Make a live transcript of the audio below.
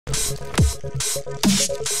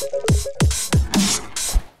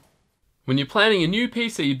When you're planning a new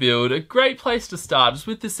PC build, a great place to start is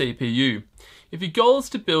with the CPU. If your goal is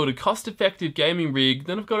to build a cost-effective gaming rig,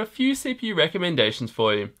 then I've got a few CPU recommendations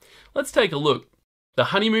for you. Let's take a look. The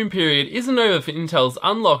honeymoon period isn't over for Intel's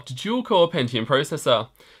unlocked dual-core Pentium processor.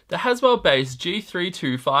 The Haswell-based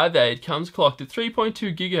G3258 comes clocked at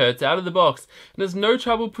 3.2 GHz out of the box and has no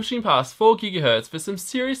trouble pushing past 4 GHz for some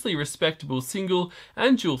seriously respectable single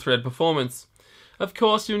and dual-thread performance. Of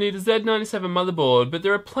course, you'll need a Z97 motherboard, but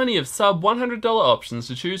there are plenty of sub-$100 options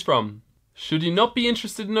to choose from. Should you not be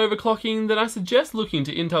interested in overclocking, then I suggest looking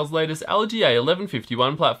to Intel's latest LGA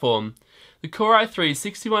 1151 platform. The Core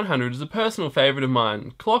i3-6100 is a personal favourite of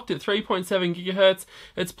mine. Clocked at 3.7 GHz,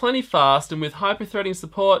 it's plenty fast, and with hyper-threading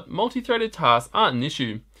support, multi-threaded tasks aren't an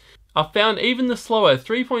issue. I've found even the slower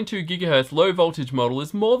 3.2 GHz low voltage model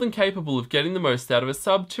is more than capable of getting the most out of a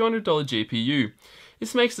sub-$200 GPU.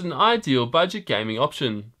 This makes it an ideal budget gaming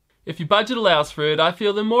option. If your budget allows for it, I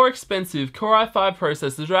feel the more expensive Core i5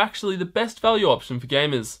 processors are actually the best value option for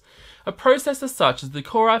gamers. A processor such as the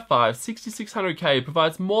Core i5-6600K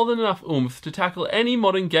provides more than enough oomph to tackle any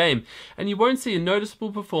modern game, and you won't see a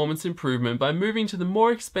noticeable performance improvement by moving to the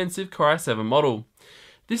more expensive Core i7 model.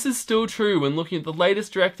 This is still true when looking at the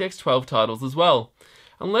latest DirectX 12 titles as well.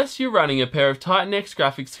 Unless you're running a pair of Titan X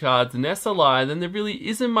graphics cards and SLI, then there really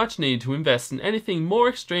isn't much need to invest in anything more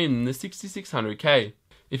extreme than the 6600K.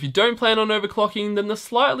 If you don't plan on overclocking, then the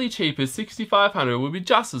slightly cheaper 6500 will be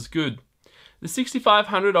just as good. The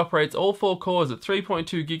 6500 operates all 4 cores at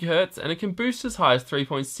 3.2 GHz and it can boost as high as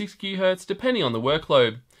 3.6 GHz depending on the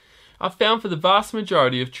workload. I've found for the vast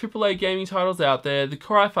majority of AAA gaming titles out there, the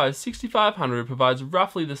Core i5-6500 provides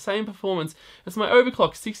roughly the same performance as my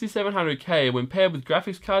overclocked 6700K when paired with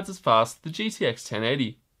graphics cards as fast as the GTX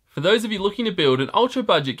 1080. For those of you looking to build an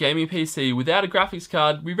ultra-budget gaming PC without a graphics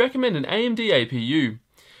card, we recommend an AMD APU.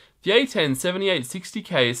 The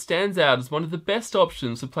A10-7860K stands out as one of the best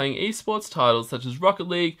options for playing esports titles such as Rocket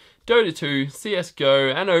League, Dota 2,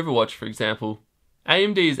 CSGO and Overwatch for example.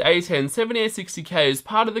 AMD's A10-7860K is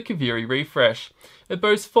part of the Kaveri refresh. It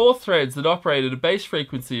boasts 4 threads that operate at a base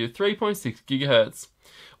frequency of 3.6 GHz.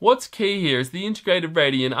 What's key here is the integrated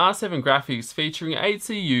Radeon R7 graphics featuring 8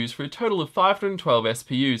 CUs for a total of 512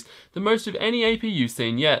 SPUs, the most of any APU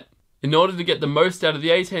seen yet. In order to get the most out of the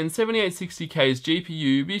A10-7860K's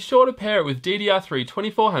GPU, be sure to pair it with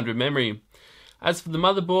DDR3-2400 memory. As for the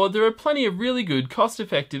motherboard, there are plenty of really good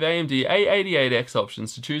cost-effective AMD A88X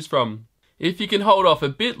options to choose from. If you can hold off a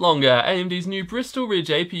bit longer, AMD's new Bristol Ridge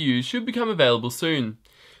APUs should become available soon.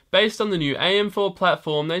 Based on the new AM4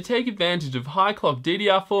 platform, they take advantage of high-clock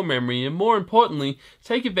DDR4 memory and more importantly,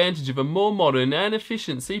 take advantage of a more modern and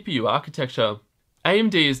efficient CPU architecture.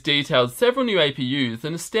 AMD has detailed several new APUs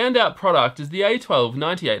and a standout product is the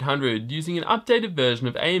A12-9800 using an updated version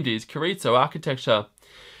of AMD's Carrizo architecture.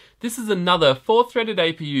 This is another 4-threaded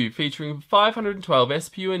APU featuring a 512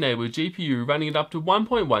 SPU-enabled GPU running at up to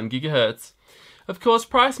 1.1 GHz. Of course,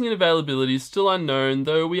 pricing and availability is still unknown,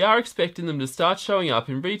 though we are expecting them to start showing up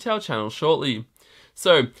in retail channels shortly.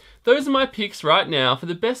 So, those are my picks right now for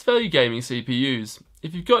the best value gaming CPUs.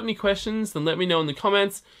 If you've got any questions, then let me know in the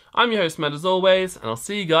comments. I'm your host Matt as always, and I'll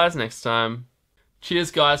see you guys next time.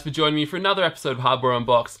 Cheers guys for joining me for another episode of Hardware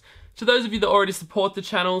Unboxed. To those of you that already support the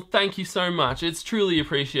channel, thank you so much, it's truly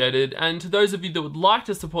appreciated, and to those of you that would like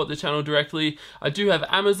to support the channel directly, I do have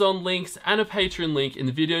Amazon links and a Patreon link in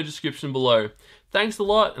the video description below. Thanks a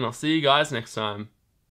lot, and I'll see you guys next time.